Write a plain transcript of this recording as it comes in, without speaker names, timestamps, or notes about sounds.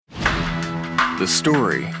The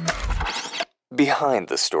story behind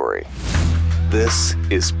the story. This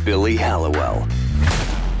is Billy Hallowell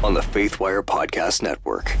on the Faithwire Podcast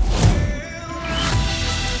Network.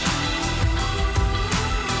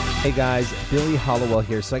 Hey guys, Billy Hallowell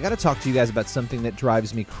here. So I got to talk to you guys about something that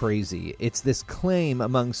drives me crazy. It's this claim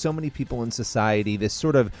among so many people in society, this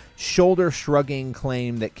sort of shoulder-shrugging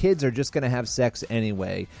claim that kids are just going to have sex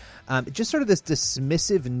anyway. Just sort of this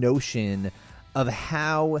dismissive notion of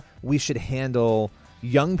how we should handle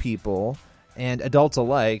young people and adults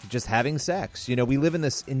alike just having sex. You know, we live in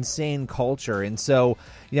this insane culture. And so,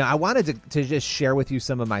 you know, I wanted to just share with you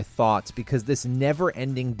some of my thoughts because this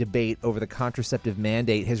never-ending debate over the contraceptive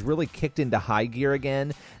mandate has really kicked into high gear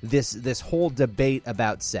again, this whole debate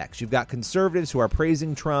about sex. You've got conservatives who are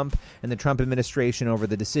praising Trump and the Trump administration over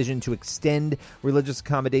the decision to extend religious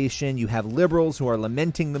accommodation. You have liberals who are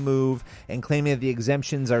lamenting the move and claiming that the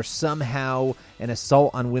exemptions are somehow an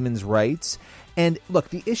assault on women's rights. And look,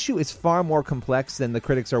 the issue is far more complex than the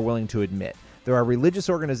critics are willing to admit. There are religious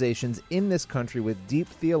organizations in this country with deep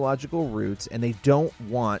theological roots, and they don't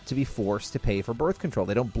want to be forced to pay for birth control.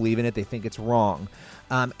 They don't believe in it. They think it's wrong.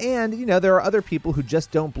 And, you know, there are other people who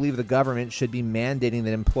just don't believe the government should be mandating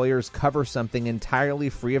that employers cover something entirely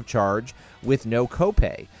free of charge with no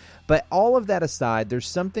copay. But all of that aside, there's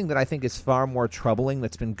something that I think is far more troubling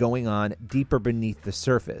that's been going on deeper beneath the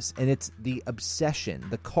surface, and it's the obsession,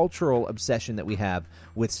 the cultural obsession that we have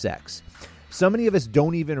with sex. So many of us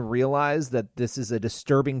don't even realize that this is a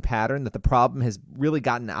disturbing pattern, that the problem has really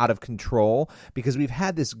gotten out of control because we've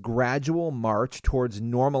had this gradual march towards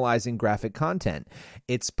normalizing graphic content.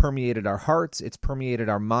 It's permeated our hearts, it's permeated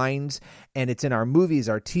our minds, and it's in our movies,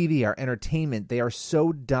 our TV, our entertainment. They are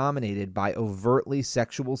so dominated by overtly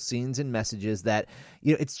sexual scenes and messages that,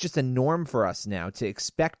 you know, it's just a norm for us now to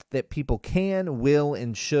expect that people can, will,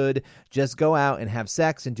 and should just go out and have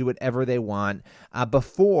sex and do whatever they want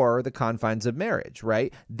before the confines of marriage,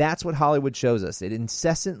 right? That's what Hollywood shows us. It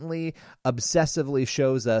incessantly, obsessively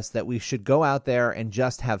shows us that we should go out there and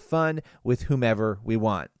just have fun with whomever we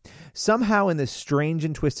want. Somehow in this strange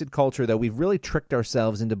and twisted culture, though, we've really tricked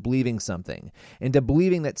ourselves into believing something, into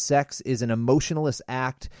believing that sex is an emotionless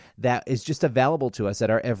act that is just available to us at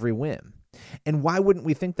our every whim. And why wouldn't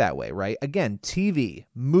we think that way, right? Again, TV,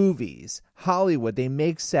 movies, Hollywood, they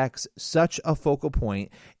make sex such a focal point.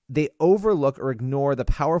 They overlook or ignore the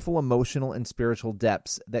powerful emotional and spiritual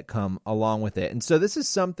depths that come along with it. And so this is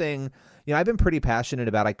something, you know, I've been pretty passionate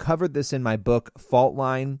about. I covered this in my book, Fault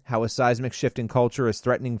Line, How a Seismic Shift in Culture is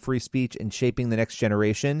Threatening Free Speech and Shaping the Next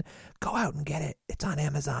Generation. Go out and get it. It's on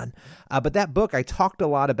Amazon. But that book, I talked a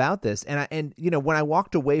lot about this. And you know, when I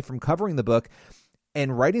walked away from covering the book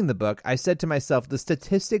and writing the book, I said to myself, the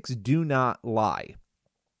statistics do not lie.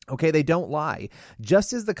 Okay, they don't lie.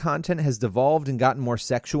 Just as the content has devolved and gotten more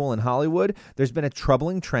sexual in Hollywood, there's been a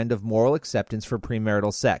troubling trend of moral acceptance for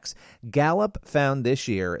premarital sex. Gallup found this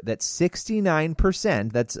year that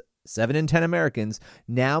 69%, that's 7 in 10 Americans,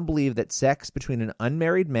 now believe that sex between an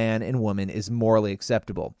unmarried man and woman is morally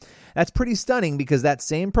acceptable. That's pretty stunning because that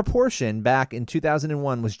same proportion back in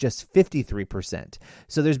 2001 was just 53%.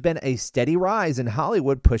 So there's been a steady rise in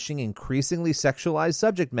Hollywood pushing increasingly sexualized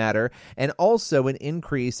subject matter and also an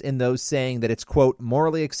increase in those saying that it's, quote,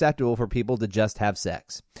 morally acceptable for people to just have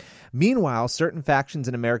sex. Meanwhile, certain factions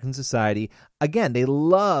in American society, again, they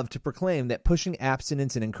love to proclaim that pushing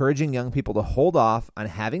abstinence and encouraging young people to hold off on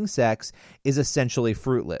having sex is essentially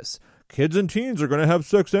fruitless. Kids and teens are going to have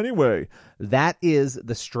sex anyway. That is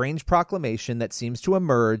the strange proclamation that seems to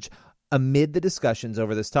emerge amid the discussions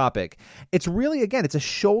over this topic. It's really, again, it's a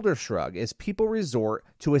shoulder shrug as people resort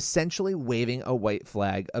to essentially waving a white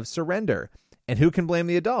flag of surrender. And who can blame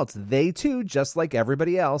the adults? They too, just like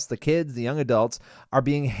everybody else, the kids, the young adults, are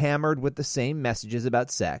being hammered with the same messages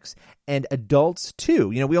about sex. And adults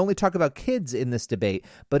too. You know, we only talk about kids in this debate,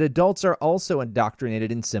 but adults are also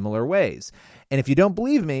indoctrinated in similar ways. And if you don't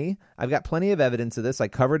believe me, I've got plenty of evidence of this. I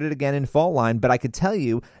covered it again in Fault Line, but I could tell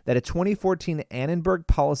you that a 2014 Annenberg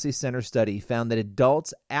Policy Center study found that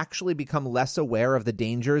adults actually become less aware of the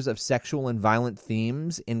dangers of sexual and violent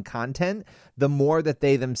themes in content the more that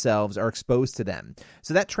they themselves are exposed to them.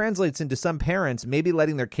 So that translates into some parents maybe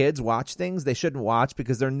letting their kids watch things they shouldn't watch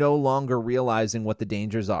because they're no longer realizing what the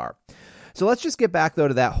dangers are. So let's just get back, though,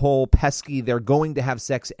 to that whole pesky, they're going to have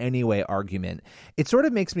sex anyway argument. It sort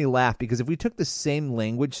of makes me laugh because if we took the same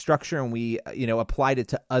language structure and we, applied it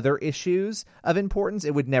to other issues of importance,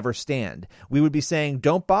 it would never stand. We would be saying,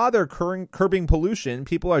 don't bother curbing pollution.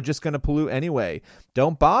 People are just going to pollute anyway.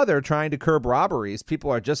 Don't bother trying to curb robberies.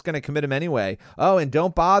 People are just going to commit them anyway. Oh, and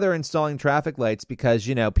don't bother installing traffic lights because,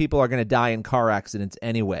 people are going to die in car accidents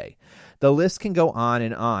anyway. The list can go on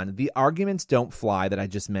and on. The arguments don't fly that I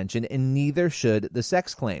just mentioned, and neither should the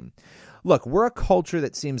sex claim. Look, we're a culture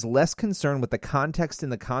that seems less concerned with the context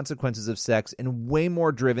and the consequences of sex and way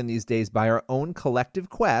more driven these days by our own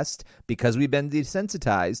collective quest, because we've been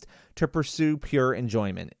desensitized, to pursue pure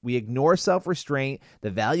enjoyment. We ignore self-restraint,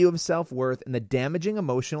 the value of self-worth, and the damaging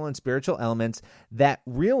emotional and spiritual elements that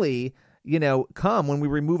really come when we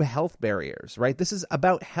remove health barriers, right? This is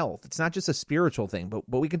about health. It's not just a spiritual thing, but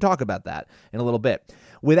we can talk about that in a little bit.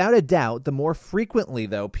 Without a doubt, the more frequently,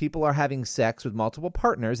 though, people are having sex with multiple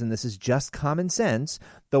partners, and this is just common sense,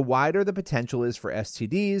 the wider the potential is for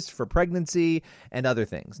STDs, for pregnancy, and other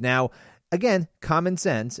things. Now, again, common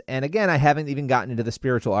sense, and again, I haven't even gotten into the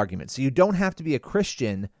spiritual argument. So you don't have to be a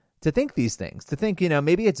Christian to think these things, to think,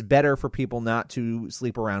 maybe it's better for people not to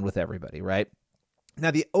sleep around with everybody, right? Now,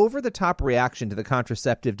 the over-the-top reaction to the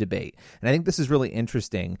contraceptive debate, and I think this is really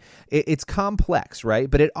interesting, it's complex, right?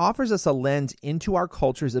 But it offers us a lens into our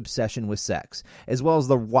culture's obsession with sex, as well as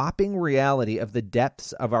the whopping reality of the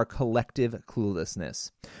depths of our collective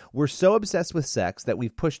cluelessness. We're so obsessed with sex that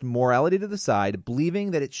we've pushed morality to the side,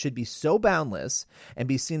 believing that it should be so boundless and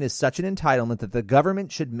be seen as such an entitlement that the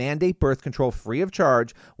government should mandate birth control free of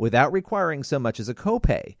charge without requiring so much as a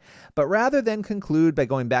copay. But rather than conclude by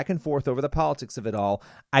going back and forth over the politics of it all,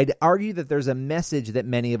 I'd argue that there's a message that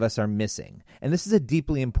many of us are missing. And this is a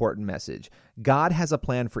deeply important message. God has a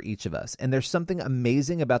plan for each of us. And there's something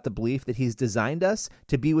amazing about the belief that he's designed us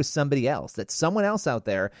to be with somebody else, that someone else out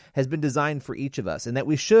there has been designed for each of us, and that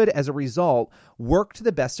we should, as a result, work to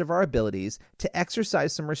the best of our abilities to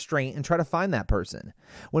exercise some restraint and try to find that person.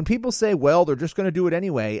 When people say, well, they're just going to do it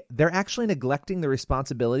anyway, they're actually neglecting the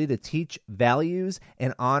responsibility to teach values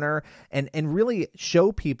and honor and really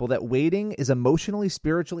show people that waiting is emotionally,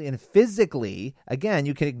 spiritually, and physically, again,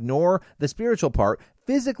 you can ignore the spiritual part,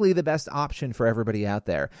 physically the best option for everybody out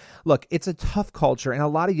there. Look, it's a tough culture, and a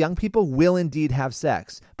lot of young people will indeed have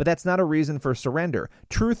sex, but that's not a reason for surrender.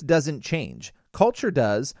 Truth doesn't change. Culture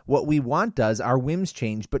does, what we want does, our whims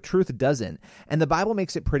change, but truth doesn't. And the Bible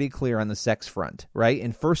makes it pretty clear on the sex front, right?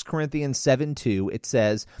 In 1 Corinthians 7:2, it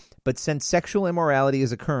says, "But since sexual immorality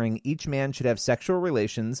is occurring, each man should have sexual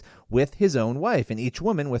relations with his own wife, and each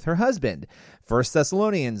woman with her husband." 1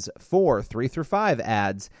 Thessalonians 4:3-5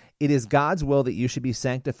 adds, "It is God's will that you should be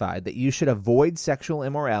sanctified, that you should avoid sexual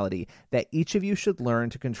immorality, that each of you should learn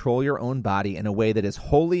to control your own body in a way that is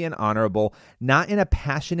holy and honorable, not in a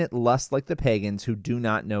passionate lust like the pagans who do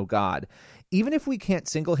not know God." Even if we can't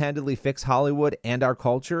single-handedly fix Hollywood and our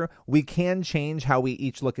culture, we can change how we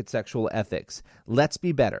each look at sexual ethics. Let's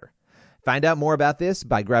be better. Find out more about this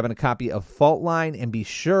by grabbing a copy of Fault Line, and be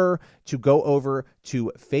sure to go over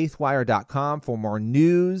to faithwire.com for more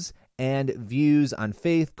news and views on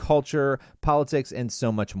faith, culture, politics, and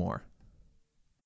so much more.